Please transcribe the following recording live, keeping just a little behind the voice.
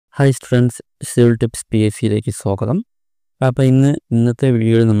Hi students, Civil TIPS-PSC യിലേക്ക് സ്വാഗതം. അപ്പോൾ ഇന്നത്തെ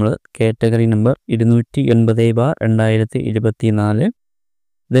വീഡിയോയിൽ നമ്മൾ കാറ്റഗറി നമ്പർ 280/2024,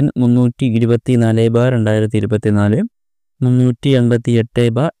 ദെൻ 324/2024,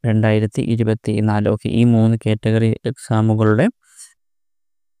 388/2024. ഓക്കെ, ഈ 3 കാറ്റഗറി എക്സാമുകളുടെ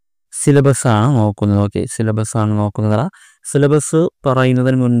സിലബസാണ് നോക്കുന്നത്. ഓക്കെ, സിലബസാണ് നോക്കുന്നത്. സിലബസ്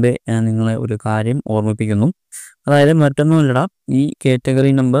പറയുന്നതിന് മുൻപേ ഞാൻ നിങ്ങളെ ഒരു കാര്യം ഓർമ്മിപ്പിക്കുന്നു. അതായത് മറ്റൊന്നുമില്ലടാ, ഈ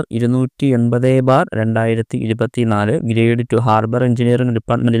category number 280/2024 grade 2 harbour engineering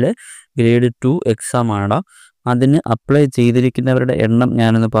ഡിപ്പാർട്ട്മെൻറ്റിലെ grade 2 exam ആണടാ. അതിന് അപ്ലൈ ചെയ്തിരിക്കുന്നവരുടെ എണ്ണം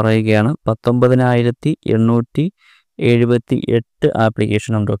ഞാനൊന്ന് പറയുകയാണ്. 19,878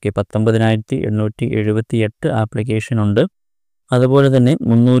 ആപ്ലിക്കേഷൻ ഉണ്ട്. ഓക്കെ, 19,878 ആപ്ലിക്കേഷൻ ഉണ്ട്. അതുപോലെ തന്നെ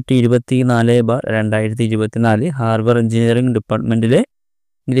 324/2024 ഹാർബർ എഞ്ചിനീയറിംഗ് ഡിപ്പാർട്ട്മെൻറ്റിലെ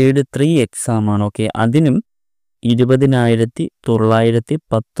ഗ്രേഡ് 3 എക്സാമാണ്. ഓക്കെ, അതിനും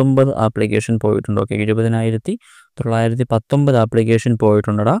 20,919 ആപ്ലിക്കേഷൻ പോയിട്ടുണ്ട്. Okay, 20,919 application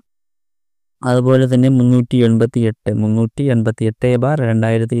പോയിട്ടുണ്ടടാ. അതുപോലെ തന്നെ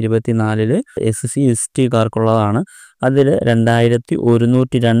 388/2024 SC ST കാർക്കുള്ളതാണ്. അതിൽ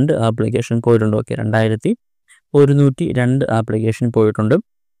 2,102 ആപ്ലിക്കേഷൻ പോയിട്ടുണ്ട്. ഓക്കെ, 2,102 ആപ്ലിക്കേഷൻ പോയിട്ടുണ്ട്.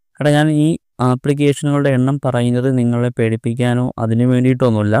 എടാ, ഞാൻ ഈ ആപ്ലിക്കേഷനുകളുടെ എണ്ണം പറയുന്നത് നിങ്ങളെ പേടിപ്പിക്കാനോ അതിനു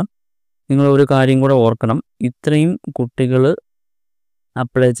വേണ്ടിയിട്ടൊന്നുമില്ല. നിങ്ങൾ ഒരു കാര്യം കൂടെ ഓർക്കണം, ഇത്രയും കുട്ടികൾ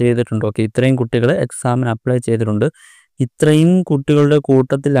അപ്ലൈ ചെയ്തിട്ടുണ്ട്. ഓക്കെ, ഇത്രയും കുട്ടികൾ എക്സാമിന് അപ്ലൈ ചെയ്തിട്ടുണ്ട്. ഇത്രയും കുട്ടികളുടെ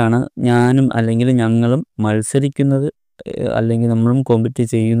കൂട്ടത്തിലാണ് ഞാനും അല്ലെങ്കിൽ ഞങ്ങളും മത്സരിക്കുന്നത്, അല്ലെങ്കിൽ നമ്മളും കോമ്പറ്റ്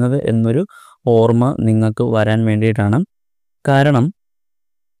ചെയ്യുന്നത് എന്നൊരു ഓർമ്മ നിങ്ങൾക്ക് വരാൻ വേണ്ടിയിട്ടാണ്. കാരണം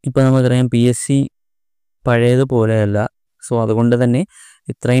ഇപ്പോൾ നമുക്കറിയാം PSC പഴയതുപോലെയല്ല. സോ അതുകൊണ്ട് തന്നെ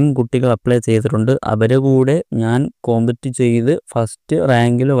ഇത്രയും കുട്ടികൾ അപ്ലൈ ചെയ്തിട്ടുണ്ട്. അവരെ കൂടെ ഞാൻ കോമ്പറ്റ് ചെയ്ത് ഫസ്റ്റ്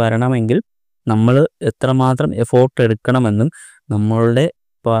റാങ്കിൽ വരണമെങ്കിൽ നമ്മൾ എത്രമാത്രം എഫോർട്ട് എടുക്കണമെന്നും നമ്മളുടെ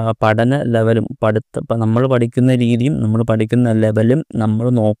പഠന ലെവലും നമ്മൾ പഠിക്കുന്ന രീതിയും നമ്മൾ പഠിക്കുന്ന ലെവലും നമ്മൾ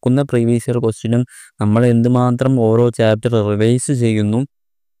നോക്കുന്ന പ്രീവിയസ് ഇയർ ക്വസ്റ്റ്യനും നമ്മൾ എന്തുമാത്രം ഓരോ ചാപ്റ്റർ റിവൈസ് ചെയ്യുന്നു,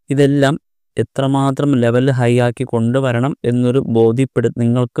 ഇതെല്ലാം എത്രമാത്രം ലെവൽ ഹൈ ആക്കി കൊണ്ടുവരണം എന്നൊരു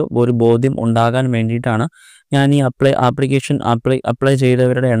നിങ്ങൾക്ക് ഒരു ബോധ്യം ഉണ്ടാകാൻ വേണ്ടിയിട്ടാണ് ഞാൻ ഈ അപ്ലൈ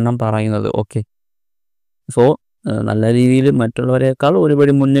ചെയ്തവരുടെ എണ്ണം പറയുന്നത്. ഓക്കെ, സോ നല്ല രീതിയിൽ മറ്റുള്ളവരെക്കാൾ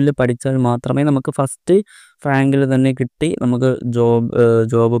ഒരുപടി മുന്നിൽ പഠിച്ചാൽ മാത്രമേ നമുക്ക് ഫസ്റ്റ് റാങ്കിൽ തന്നെ കിട്ടി നമുക്ക്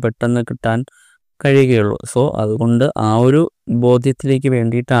ജോബ് പെട്ടെന്ന് കിട്ടാൻ കഴിയുകയുള്ളൂ. സോ അതുകൊണ്ട് ആ ഒരു ബോധ്യത്തിലേക്ക്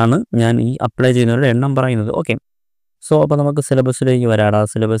വേണ്ടിയിട്ടാണ് ഞാൻ ഈ അപ്ലൈ ചെയ്യുന്നവരുടെ എണ്ണം പറയുന്നത്. ഓക്കെ, സോ അപ്പോൾ നമുക്ക് സിലബസിലേക്ക് വരാടാ.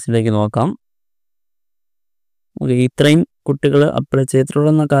 സിലബസിലേക്ക് നോക്കാം. ഓക്കെ, ഇത്രയും കുട്ടികൾ അപ്ലൈ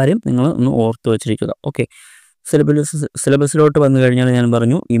ചെയ്തിട്ടുള്ള കാര്യം നിങ്ങൾ ഒന്ന് ഓർത്ത് വച്ചിരിക്കുക. ഓക്കെ, സിലബസിലോട്ട് വന്നു കഴിഞ്ഞാൽ ഞാൻ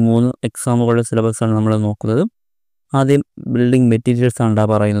പറഞ്ഞു ഈ 3 എക്സാമുകളുടെ സിലബസാണ് നമ്മൾ നോക്കുന്നത്. ആദ്യം ബിൽഡിംഗ് മെറ്റീരിയൽസ് ആണ്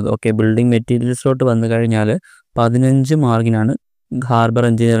പറയുന്നത്. ഓക്കെ, ബിൽഡിംഗ് മെറ്റീരിയൽസിലോട്ട് വന്നു കഴിഞ്ഞാൽ 15 മാർക്കിനാണ് ഹാർബർ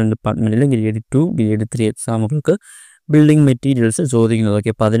എഞ്ചിനീയറിംഗ് ഡിപ്പാർട്ട്മെൻറ്റിൽ ഗ്രേഡ് 2 ഗ്രേഡ് 3 എക്സാമുകൾക്ക് ബിൽഡിംഗ് മെറ്റീരിയൽസ് ചോദിക്കുന്നത്.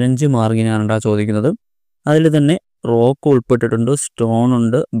 ഓക്കെ, 15 മാർക്കിനാണ് ചോദിക്കുന്നത്. അതിൽ തന്നെ റോക്ക് ഉൾപ്പെട്ടിട്ടുണ്ട്, സ്റ്റോൺ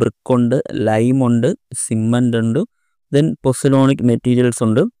ഉണ്ട്, ബ്രിക്ക് ഉണ്ട്, ലൈം ഉണ്ട്, സിമൻ്റ് ഉണ്ട്, ദെൻ പൊസലോണിക് മെറ്റീരിയൽസ്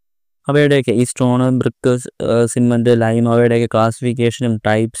ഉണ്ട്. അവയുടെയൊക്കെ ഈ സ്റ്റോൺ, ബ്രിക്ക്, സിമൻ്റ്, ലൈം അവയുടെയൊക്കെ ക്ലാസിഫിക്കേഷനും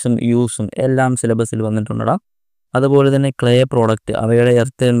ടൈപ്സും യൂസും എല്ലാം സിലബസിൽ വന്നിട്ടുണ്ടടാ. അതുപോലെ തന്നെ ക്ലേ പ്രോഡക്റ്റ്, അവയുടെ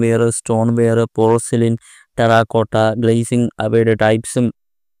earthen wear, stone wear, പോർസിലിൻ, terracotta, glazing അവയുടെ ടൈപ്സും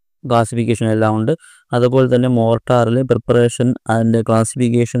ക്ലാസിഫിക്കേഷൻ എല്ലാം ഉണ്ട്. അതുപോലെ തന്നെ മോർട്ടാറിൽ പ്രിപ്പറേഷൻ, അതിൻ്റെ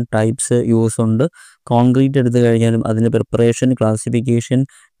ക്ലാസിഫിക്കേഷൻ, ടൈപ്സ്, യൂസ് ഉണ്ട്. കോൺക്രീറ്റ് എടുത്തു കഴിഞ്ഞാലും അതിൻ്റെ പ്രിപ്പറേഷൻ, ക്ലാസിഫിക്കേഷൻ,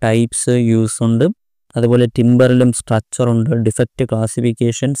 ടൈപ്സ്, യൂസ് ഉണ്ട്. അതുപോലെ ടിമ്പറിലും സ്ട്രക്ചറുണ്ട്, ഡിഫക്റ്റ്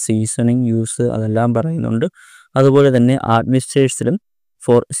ക്ലാസിഫിക്കേഷൻ, സീസണിങ്, യൂസ് അതെല്ലാം പറയുന്നുണ്ട്. അതുപോലെ തന്നെ അഡ്മിനിസ്ട്രേഷനിലും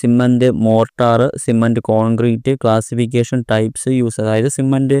four cement, mortar, cement, concrete, classification, types, use, അതായത്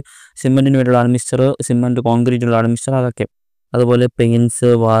സിമൻറ്റിന് വേണ്ടിയുള്ള അഡ്മിനിസ്റ്റർ, സിമൻറ്റ് കോൺക്രീറ്റിനുള്ള അഡ്മിനിസ്റ്റർ, അതൊക്കെ. അതുപോലെ pains,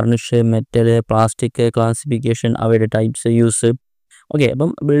 varnish, metal, plastic, classification, അവയുടെ ടൈപ്സ്, യൂസ്. ഓക്കെ, അപ്പം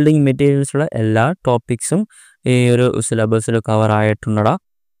ബിൽഡിംഗ് മെറ്റീരിയൽസുള്ള എല്ലാ ടോപ്പിക്സും ഈ ഒരു സിലബസിൽ കവർ ആയിട്ടുണ്ടടാ.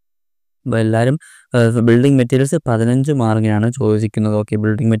 അപ്പോൾ എല്ലാവരും ബിൽഡിംഗ് മെറ്റീരിയൽസ് 15 മാർക്കിനാണ് ചോദിക്കുന്നത്. Okay,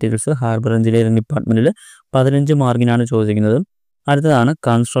 building materials harbour engineering ഡിപ്പാർട്ട്മെൻറ്റിൽ 15 മാർക്കിനാണ് ചോദിക്കുന്നത്. അടുത്തതാണ്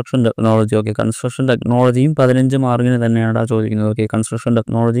കൺസ്ട്രക്ഷൻ ടെക്നോളജി. ഓക്കെ, കൺസ്ട്രക്ഷൻ ടെക്നോളജിയും 15 മാർക്കിന് തന്നെയാണ് ചോദിക്കുന്നത്. ഓക്കെ, കൺസ്ട്രക്ഷൻ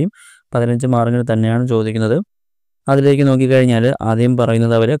ടെക്നോളജിയും 15 മാർക്കിന് തന്നെയാണ് ചോദിക്കുന്നത്. അതിലേക്ക് നോക്കിക്കഴിഞ്ഞാൽ ആദ്യം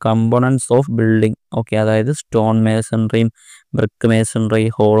പറയുന്നത് അവർ കമ്പോണൻസ് ഓഫ് ബിൽഡിംഗ്. ഓക്കെ, അതായത് stone മേസൺറിയും, brick masonry,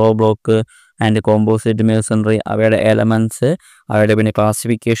 hollow block and composite masonry, അവയുടെ എലമെൻറ്റ്സ്, അവയുടെ പിന്നെ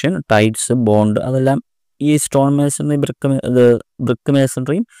ക്ലാസിഫിക്കേഷൻ, ടൈപ്സ്, ബോണ്ട്, അതെല്ലാം ഈ സ്റ്റോൺ മേസൺറി, ബ്രിക്ക്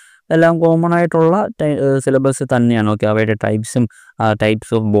മേസൺറിയും എല്ലാം കോമൺ ആയിട്ടുള്ള സിലബസ് തന്നെയാണ്. ഓക്കെ, അവയുടെ ടൈപ്സും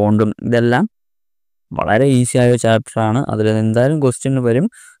ടൈപ്സ് ഓഫ് ബോണ്ടും ഇതെല്ലാം വളരെ ഈസി ആയ ചാപ്റ്ററാണ്. അതിൽ എന്തായാലും ക്വസ്റ്റ്യൻ വരും.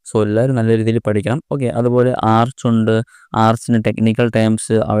 സോ എല്ലാവരും നല്ല രീതിയിൽ പഠിക്കണം. ഓക്കെ, അതുപോലെ ആർച്ച് ഉണ്ട്. ആർച്ചിന് ടെക്നിക്കൽ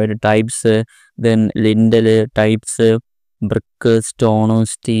ടേംസ്, അവയുടെ types, then lintel types, brick, stone,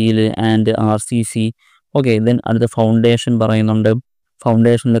 steel and RCC. Okay, then അടുത്ത ഫൗണ്ടേഷൻ പറയുന്നുണ്ട്.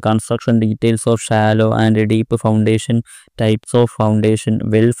 ഫൗണ്ടേഷനിൽ construction details of shallow and deep foundation, types of foundation,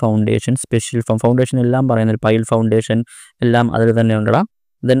 well foundation, special foundation എല്ലാം പറയുന്നത്, പൈൽ ഫൗണ്ടേഷൻ എല്ലാം അതിൽ തന്നെ ഉണ്ടടാ.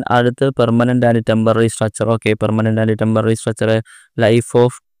 ദെൻ അടുത്ത് permanent and temporary structure. Okay, permanent and temporary structure, life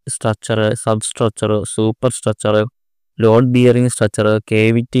of structure, sub structure, super structure, load bearing structure,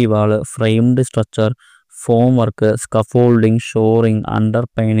 കേവിറ്റി wall, framed structure, form work, scaffolding, shoring, under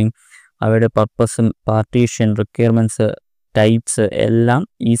പൈനിങ്, അവയുടെ പർപ്പസും partition, requirements, types എല്ലാം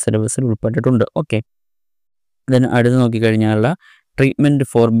ഈ സിലബസിൽ ഉൾപ്പെട്ടിട്ടുണ്ട്. Okay, then അടുത്ത് നോക്കിക്കഴിഞ്ഞാൽ treatment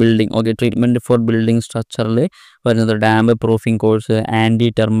for building. Okay, treatment for building സ്ട്രക്ചറിൽ വരുന്നത് dam proofing course, anti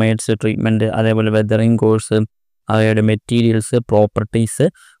termites treatment, അതേപോലെ വെതറിംഗ് കോഴ്സ്, അവയുടെ മെറ്റീരിയൽസ്, പ്രോപ്പർട്ടീസ്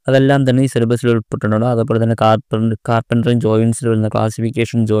അതെല്ലാം തന്നെ ഈ സിലബസിൽ ഉൾപ്പെട്ടിട്ടുണ്ട്. അതുപോലെ തന്നെ കാർപ്പൻറ്ററിങ് ജോയിൻസിൽ വരുന്ന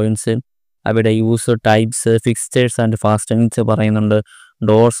ക്ലാസിഫിക്കേഷൻ ജോയിൻസ്, അവയുടെ use, types, fixtures and fastenings പറയുന്നുണ്ട്,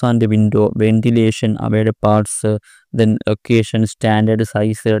 ഡോർസ് ആൻഡ് വിൻഡോ, വെന്റിലേഷൻ, അവയുടെ parts, then location, standard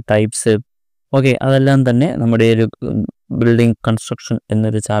size, types. Okay, അതെല്ലാം തന്നെ നമ്മുടെ ഒരു ബിൽഡിംഗ് കൺസ്ട്രക്ഷൻ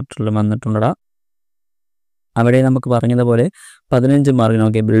എന്നൊരു ചാപ്റ്ററിൽ വന്നിട്ടുണ്ടടാ. അവിടെ നമുക്ക് പറഞ്ഞതുപോലെ 15 മാർക്കിന്.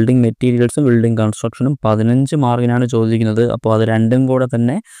 ഓക്കെ, ബിൽഡിംഗ് മെറ്റീരിയൽസും ബിൽഡിംഗ് കൺസ്ട്രക്ഷനും 15 മാർക്കിനാണ് ചോദിക്കുന്നത്. അപ്പോൾ അത് രണ്ടും കൂടെ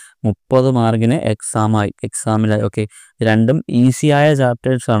തന്നെ 30 മാർക്കിന് എക്സാമിലായി. ഓക്കെ, രണ്ടും ഈസിയായ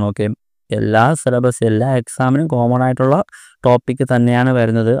ചാപ്റ്റേഴ്സാണ്. ഓക്കെ, എല്ലാ സിലബസ് എല്ലാ എക്സാമിനും കോമൺ ആയിട്ടുള്ള ടോപ്പിക്ക് തന്നെയാണ്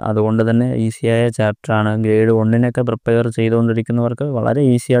വരുന്നത്. അതുകൊണ്ട് തന്നെ ഈസിയായ ചാപ്റ്ററാണ്. ഗ്രേഡ് 1 പ്രിപ്പയർ ചെയ്തുകൊണ്ടിരിക്കുന്നവർക്ക് വളരെ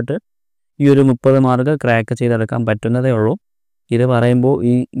ഈസിയായിട്ട് ഈ ഒരു 30 മാർക്ക് ക്രാക്ക് ചെയ്തെടുക്കാൻ പറ്റുന്നതേ ഉള്ളൂ. ഇത് പറയുമ്പോൾ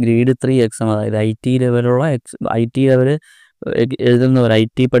ഈ ഗ്രേഡ് 3 എക്സാം, അതായത് IT ലെവലുള്ള IT ലെവൽ എഴുതുന്നവർ,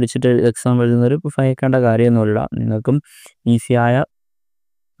 IT പഠിച്ചിട്ട് എക്സാം എഴുതുന്നവർ ഭയക്കേണ്ട കാര്യമൊന്നുമില്ല. നിങ്ങൾക്കും ഈസിയായ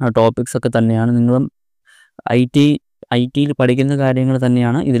ടോപ്പിക്സ് ഒക്കെ തന്നെയാണ്. നിങ്ങളും IT യിൽ പഠിക്കുന്ന കാര്യങ്ങൾ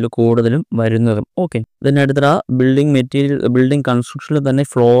തന്നെയാണ് ഇതിൽ കൂടുതലും വരുന്നതും. ഓക്കെ, ഇതിനടുത്ത ബിൽഡിംഗ് മെറ്റീരിയൽ, ബിൽഡിംഗ് കൺസ്ട്രക്ഷനിൽ തന്നെ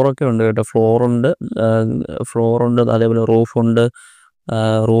ഫ്ലോറൊക്കെ ഉണ്ട് കേട്ടോ. ഫ്ലോറുണ്ട്, അതേപോലെ റൂഫുണ്ട്,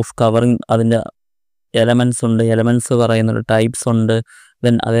 റൂഫ് കവറിങ്, അതിൻ്റെ എലമെൻറ്റ്സ് ഉണ്ട്, എലമെൻറ്റ്സ് പറയുന്നുണ്ട്, ടൈപ്സ് ഉണ്ട്,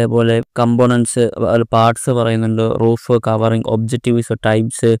 ദെൻ അതേപോലെ കമ്പോണൻസ്, പാർട്സ് പറയുന്നുണ്ട്, റൂഫ് കവറിങ്, ഒബ്ജക്റ്റീവ്സ്,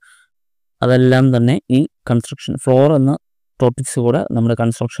 ടൈപ്സ് അതെല്ലാം തന്നെ ഈ കൺസ്ട്രക്ഷൻ ഫ്ലോർ എന്ന ടോപ്പിക്സ് കൂടെ നമ്മുടെ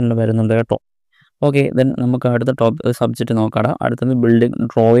കൺസ്ട്രക്ഷനിൽ വരുന്നുണ്ട് കേട്ടോ. ഓക്കെ, ദെൻ നമുക്ക് അടുത്ത സബ്ജക്റ്റ് നോക്കാം. അടുത്തത് ബിൽഡിംഗ്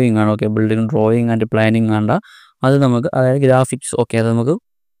ഡ്രോയിങ് ആണ്. Okay, building drawing and planning ആണ്. അത് നമുക്ക്, അതായത് ഗ്രാഫിക്സ്. ഓക്കെ, അത് നമുക്ക്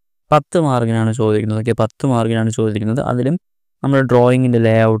 10 മാർക്കിനാണ് ചോദിക്കുന്നത്. ഓക്കെ, 10 മാർക്കിനാണ് ചോദിക്കുന്നത്. അതിലും നമ്മൾ ഡ്രോയിങ്ങിൻ്റെ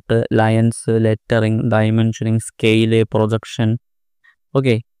layout, lines, lettering, dimensioning, scale, projection.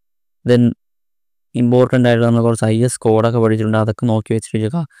 Okay, then important ആയിട്ട് നമ്മൾ കുറച്ച് IS കോഡൊക്കെ പഠിച്ചിട്ടുണ്ട്, അതൊക്കെ നോക്കി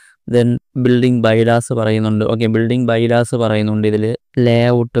വെച്ചിരിക്കുക. ദെൻ ബിൽഡിംഗ് ബൈലാസ് പറയുന്നുണ്ട്. ഓക്കെ, ബിൽഡിംഗ് ബൈലാസ് പറയുന്നുണ്ട്. ഇതിൽ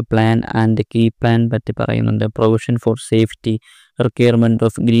layout, plan and key plan പറ്റി പറയുന്നുണ്ട്, provision for safety, requirement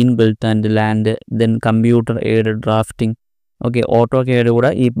of green belt and land, then computer aided drafting. Okay, AutoCAD കൂടെ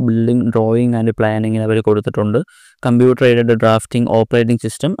ഈ ബിൽഡിംഗ് ഡ്രോയിങ് ആൻഡ് പ്ലാനിങ്ങിന് അവർ കൊടുത്തിട്ടുണ്ട്. Computer aided drafting, operating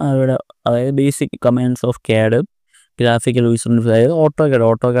system, അവരുടെ അതായത് basic commands of CAD, graphical user interface, അതായത്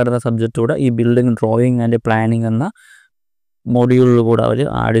AutoCAD എന്ന subject കൂടെ ഈ building drawing and planning എന്ന മൊഡ്യൂളിൽ കൂടെ അവർ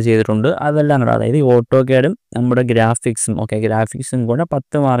ആഡ് ചെയ്തിട്ടുണ്ട്. അതെല്ലാം കൂടെ, അതായത് ഈ ഓട്ടോകാഡും നമ്മുടെ ഗ്രാഫിക്സും. ഓക്കെ, ഗ്രാഫിക്സും കൂടെ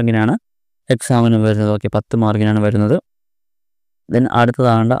 10 മാർക്കിനാണ് എക്സാമിന് വരുന്നത്. ഓക്കെ, 10 മാർക്കിനാണ് വരുന്നത്. ദെൻ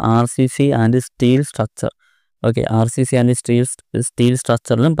അടുത്തതാണ് RCC and steel structure. Okay, RCC and steel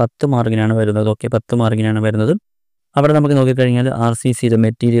സ്ട്രക്ചറിലും 10 മാർക്കിനാണ് വരുന്നത്. ഓക്കെ, 10 മാർക്കിനാണ് വരുന്നത്. അവിടെ നമുക്ക് നോക്കിക്കഴിഞ്ഞാൽ RCCയുടെ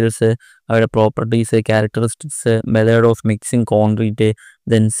മെറ്റീരിയൽസ്, അവരുടെ properties, characteristics, method of mixing concrete,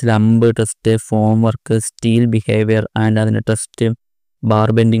 then slump test, form work, steel behaviour and അതിൻ്റെ test,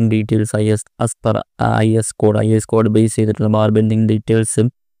 bar bending details, IS code base ചെയ്തിട്ടുള്ള bar bending details,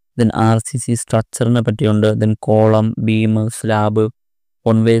 then RCC സ്ട്രക്ചറിനെ പറ്റിയുണ്ട്, then column, beam, slab,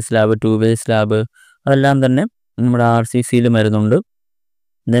 1 വേ slab, 2 വേ slab അതെല്ലാം തന്നെ നമ്മുടെ RCCയിൽ വരുന്നുണ്ട്.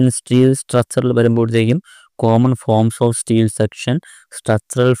 Then steel സ്ട്രക്ചറിൽ വരുമ്പോഴത്തേക്കും common forms of steel section,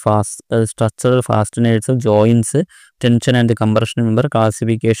 structural fasteners, joints, tension and compression member,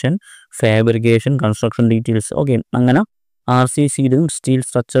 classification, fabrication, construction details. Okay, അങ്ങനെ RCCയിലും steel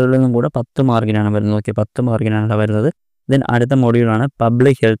സ്ട്രക്ചറിലും കൂടെ 10 മാർക്കിനാണ് വരുന്നത്. Okay, 10 മാർക്കിനാണ് വരുന്നത്. ദെൻ അടുത്ത മൊഡ്യൂളാണ്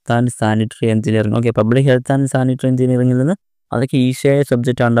public health and sanitary engineering. Okay, public health and sanitary എഞ്ചിനീയറിംഗിൽ നിന്ന് അതൊക്കെ ഈസിയായ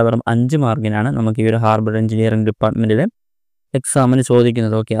സബ്ജക്റ്റ് ആണ്. വെറും 5 മാർക്കിനാണ് നമുക്ക് ഈ ഒരു ഹാർബർ എഞ്ചിനീയറിംഗ് ഡിപ്പാർട്ട്മെൻറ്റിൽ എക്സാമിന്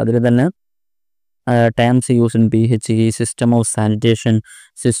ചോദിക്കുന്നത്. ഓക്കെ, അതിൽ തന്നെ terms use in PHE, system of sanitation,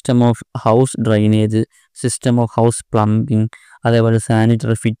 system of house drainage, system of house plumbing, അതേപോലെ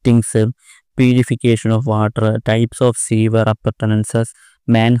sanitary fittings, purification of water, types of sewer അപ്പർട്ടനൻസസ്,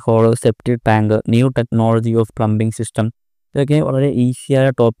 manhole, septic tank, new technology of plumbing system, ഇതൊക്കെ വളരെ ഈസിയായ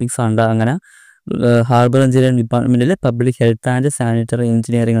ടോപ്പിക്സാണ്. അങ്ങനെ harbour engineering ഡിപ്പാർട്ട്മെൻറ്റിൽ public health and sanitary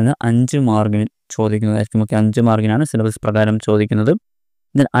എഞ്ചിനീയറിംഗിൽ നിന്ന് 5 മാർക്കിന് ചോദിക്കുന്നതായിരിക്കും. Okay, 5 മാർക്കിനാണ് syllabus പ്രകാരം ചോദിക്കുന്നത്.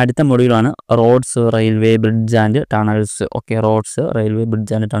 ദെൻ അടുത്ത മൊഡ്യൂളാണ് roads, railway, bridge and tunnels. Okay, roads, railway,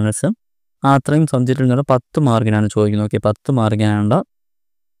 bridge and tunnels അത്രയും സബ്ജക്റ്റിൽ നിന്ന് 10 മാർക്കിനാണ് ചോദിക്കുന്നത്. ഓക്കെ, 10 മാർക്കിനാണ്.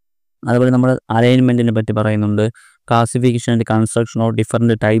 അതുപോലെ നമ്മൾ അലൈൻമെൻറ്റിനെ പറ്റി പറയുന്നുണ്ട്. Classification and construction of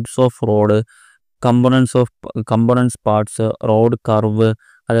different types off road, components parts, road curve,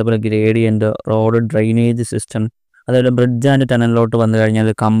 അതേപോലെ ഗ്രേഡിയൻറ്റ്, റോഡ് ഡ്രെയിനേജ് സിസ്റ്റം. അതേപോലെ ബ്രിഡ്ജ് ആൻഡ് ടണലിലോട്ട് വന്നു കഴിഞ്ഞാൽ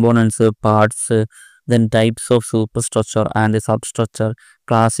components, parts, then types of super structure and sub structure,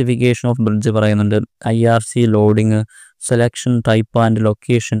 classification of bridge പറയുന്നുണ്ട്, IRC loading, selection, type and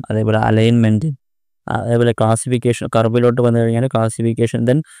location, അതേപോലെ alignment, അതേപോലെ classification. കർവിലോട്ട് വന്നു കഴിഞ്ഞാൽ classification.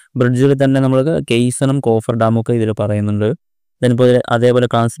 Then ബ്രിഡ്ജിൽ തന്നെ നമ്മൾക്ക് കെയ്സണും കോഫർ ഡാമൊക്കെ ഇതിൽ പറയുന്നുണ്ട്. ദെൻ അതേപോലെ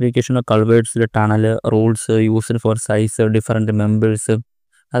classification of കൾവേർട്സിൽ tunnel, rules, used for size, different members,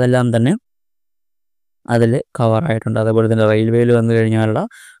 അതെല്ലാം തന്നെ അതിൽ കവറായിട്ടുണ്ട്. അതേപോലെ തന്നെ റെയിൽവേയിൽ വന്നു കഴിഞ്ഞാലുള്ള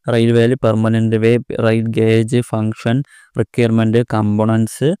റെയിൽവേയിൽ പെർമനൻറ്റ് വേ, rail gauge, function, requirement,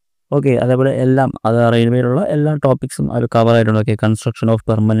 components. Okay, അതേപോലെ എല്ലാം അത് റെയിൽവേയിലുള്ള എല്ലാ ടോപ്പിക്സും അത് കവറായിട്ടുണ്ട്. Okay, construction of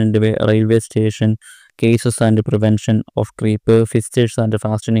permanent way, railway station, cases and prevention of creep, ഫിസ്റ്റേഴ്സ് and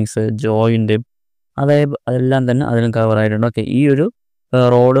fastenings, joint, അതെല്ലാം തന്നെ അതിലും കവറായിട്ടുണ്ട്. ഓക്കെ, ഈ ഒരു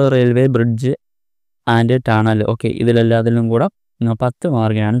road, railway, bridge and tunnel, okay, ഇതിലെല്ലാത്തിലും കൂടെ 10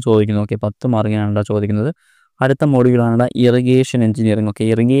 മാർക്കിനാണ് ചോദിക്കുന്നത്. ഓക്കെ, 10 മാർക്കിനാണ് ചോദിക്കുന്നത്. അടുത്ത മൊഡ്യൂളാണ് ഇറിഗേഷൻ എഞ്ചിനീയറിംഗ്. ഓക്കെ,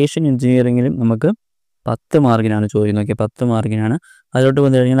 ഇറിഗേഷൻ എഞ്ചിനീയറിംഗിലും നമുക്ക് 10 മാർക്കിനാണ് ചോദിക്കുന്നത്. ഓക്കെ, 10 മാർക്കിനാണ്. അതിലോട്ട്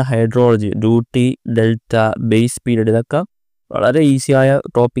വന്നു കഴിഞ്ഞാൽ hydrology, duty, delta, base period, ഇതൊക്കെ വളരെ ഈസിയായ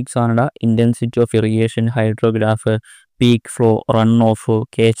ടോപ്പിക്സാണ്. Intensity of irrigation, hydrograph, peak flow, run off,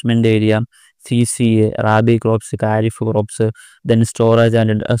 കേച്ച്മെൻറ്റ് area, CCA, rabi crops, kharif crops, then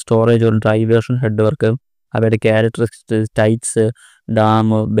storage or diversion head work, അവയുടെ characteristics, types, dam,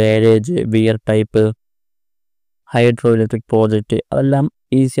 barrage, wear type, hydro electric project, അതെല്ലാം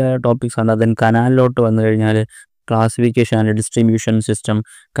ഈസിയായ ടോപ്പിക്സാണ്. Then കനാലിലോട്ട് വന്നു കഴിഞ്ഞാൽ classification and distribution system,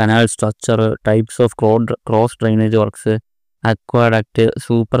 canal structure, types of cross drainage works, aqueduct,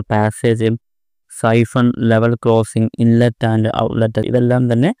 super passage, siphon, level crossing, inlet and outlet, ഇതെല്ലാം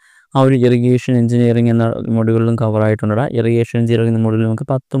തന്നെ ആ ഒരു irrigation engineering എന്ന മൊഡ്യൂളിലും കവറായിട്ടുണ്ട്. Irrigation engineering എന്ന മൊഡ്യൂളിൽ നമുക്ക്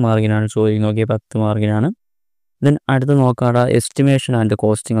 10 മാർക്കിനാണ് ചോദിക്കുന്നത്. ഓക്കെ, 10 മാർക്കിനാണ്. ദെൻ അടുത്ത് നോക്കാട estimation and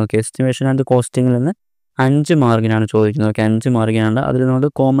costing. Okay, estimation and കോസ്റ്റിംഗിൽ നിന്ന് 5 മാർക്കിനാണ് ചോദിക്കുന്നത്. ഓക്കെ, 5 മാർക്കിനാണ്. അതിൽ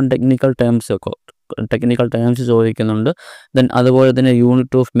നമുക്ക് കോമൺ ടെക്നിക്കൽ ടേംസ് ചോദിക്കുന്നുണ്ട്. ദെൻ അതുപോലെ തന്നെ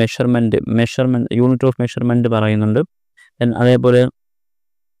യൂണിറ്റ് ഓഫ് മെഷർമെൻറ്റ് പറയുന്നുണ്ട്. ദെൻ അതേപോലെ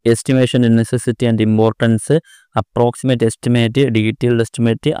estimation, necessity and importance, approximate estimate, detailed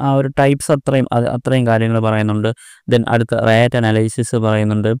estimate, ആ ഒരു ടൈപ്സ് അത്രയും കാര്യങ്ങൾ പറയുന്നുണ്ട്. ദെൻ അടുത്ത റേറ്റ് അനാലിസിസ്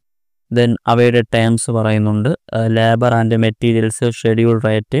പറയുന്നുണ്ട്. ദെൻ അവയുടെ ടേംസ് പറയുന്നുണ്ട്. Labour and materials, schedule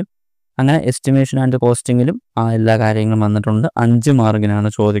rate, അങ്ങനെ എസ്റ്റിമേഷൻ ആൻഡ് കോസ്റ്റിങ്ങിലും ആ എല്ലാ കാര്യങ്ങളും വന്നിട്ടുണ്ട്. 5 മാർക്കിനാണ്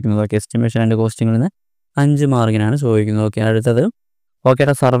ചോദിക്കുന്നത്. ഓക്കെ, എസ്റ്റിമേഷൻ ആൻഡ് കോസ്റ്റിങ്ങിൽ നിന്ന് 5 മാർക്കിനാണ് ചോദിക്കുന്നത്. ഓക്കെ, അടുത്തത് ഓക്കെ,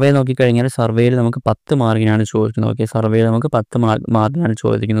 സർവേ നോക്കിക്കഴിഞ്ഞാൽ സർവേയിൽ നമുക്ക് 10 മാർക്കിനാണ് ചോദിക്കുന്നത്. ഓക്കെ, സർവേയിൽ നമുക്ക് 10 മാർക്കിനാണ്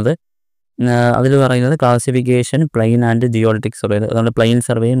ചോദിക്കുന്നത്. അതിൽ പറയുന്നത് classification, plain and geologic survey, അതുകൊണ്ട് പ്ലെയിൻ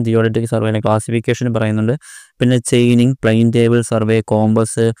സർവേയും ജിയോളജിക് സർവേയുടെ ക്ലാസിഫിക്കേഷൻ പറയുന്നുണ്ട്. പിന്നെ chaining, plain table survey,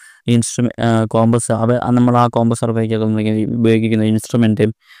 compass, compass, നമ്മൾ ആ കോമ്പസ് സർവേക്കൊക്കെ ഉപയോഗിക്കുന്ന instrument,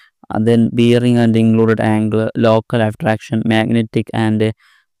 then bearing and included angle, local attraction, magnetic and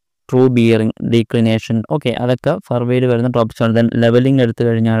true bearing, ഡീക്ലിനേഷൻ. Okay, അതൊക്കെ സർവേയിൽ വരുന്ന ടോപ്പിക്സാണ്. ദെൻ ലെവലിംഗ് എടുത്തു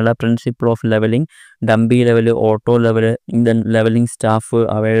കഴിഞ്ഞാലുള്ള principle of levelling, dumpy level, auto level, then levelling staff,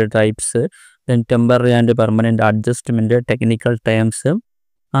 അവയുടെ types, then temporary and permanent adjustment, technical terms,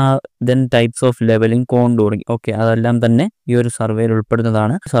 then types of levelling, contouring. Okay, അതെല്ലാം തന്നെ ഈ ഒരു സർവേയിൽ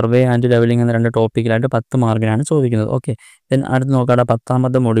ഉൾപ്പെടുന്നതാണ്. സർവേ ആൻഡ് ലെവലിംഗ് എന്ന 2 ടോപ്പിക്കിലായിട്ട് 10 മാർക്കിനാണ് ചോദിക്കുന്നത്. ഓക്കെ, ദെൻ അടുത്ത് നോക്കാതെ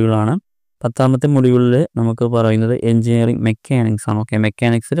 10ാമത്തെ മൊഡ്യൂളാണ്. 10ാമത്തെ മൊഡ്യൂളിൽ നമുക്ക് പറയുന്നത് എഞ്ചിനീയറിംഗ് മെക്കാനിക്സ് ആണ്. ഓക്കെ,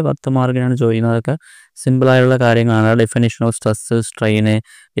 മെക്കാനിക്സിൽ 10 മാർക്കിനാണ് ചോദിക്കുന്നത്. അതൊക്കെ സിമ്പിളായുള്ള കാര്യങ്ങളാണ്. Definition of stress, strain,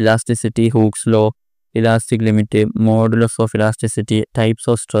 elasticity, Hooke's law, elastic limit, modulus of elasticity, types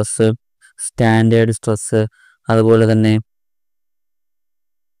of stress, standard stress, അതുപോലെ തന്നെ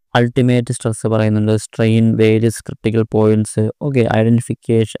അൾട്ടിമേറ്റ് സ്ട്രെസ് പറയുന്നുണ്ട്, strain, various critical points. Okay,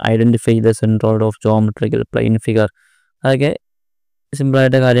 identify the centroid of geometrical plain figure, അതൊക്കെ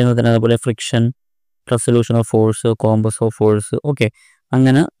സിമ്പിളായിട്ട് കാര്യങ്ങൾ തന്നെ. അതുപോലെ friction, resolution of force, compass of force. Okay,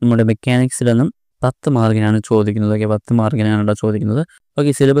 അങ്ങനെ നമ്മുടെ മെക്കാനിക്സിലൊന്നും 10 മാർക്കിനാണ് ചോദിക്കുന്നത്. ഓക്കെ, 10 മാർക്കിനാണ് ചോദിക്കുന്നത്.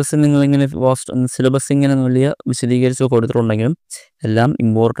 ഓക്കെ, സിലബസ് ഇങ്ങനെ വലിയ വിശദീകരിച്ച് കൊടുത്തിട്ടുണ്ടെങ്കിലും എല്ലാം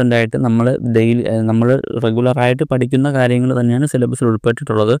ഇമ്പോർട്ടൻ്റ് ആയിട്ട് നമ്മൾ റെഗുലറായിട്ട് പഠിക്കുന്ന കാര്യങ്ങൾ തന്നെയാണ് സിലബസിൽ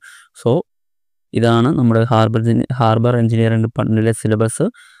ഉൾപ്പെട്ടിട്ടുള്ളത്. സോ ഇതാണ് നമ്മുടെ ഹാർബർ എഞ്ചിനീയറിംഗ് ഡിപ്പാർട്ട്മെൻറ്റിലെ സിലബസ്.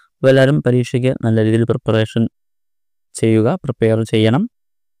 അപ്പോൾ എല്ലാവരും പരീക്ഷയ്ക്ക് നല്ല രീതിയിൽ പ്രിപ്പറേഷൻ ചെയ്യുക, പ്രിപ്പയർ ചെയ്യണം.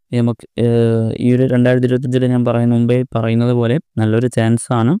 നമുക്ക് ഈ ഒരു 2025 ഞാൻ മുമ്പേ പറയുന്നത് പോലെ നല്ലൊരു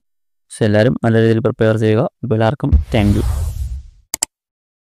ചാൻസാണ്. പക്ഷെ എല്ലാവരും നല്ല രീതിയിൽ പ്രിപ്പയർ ചെയ്യുക. അപ്പോൾ എല്ലാവർക്കും താങ്ക് യു.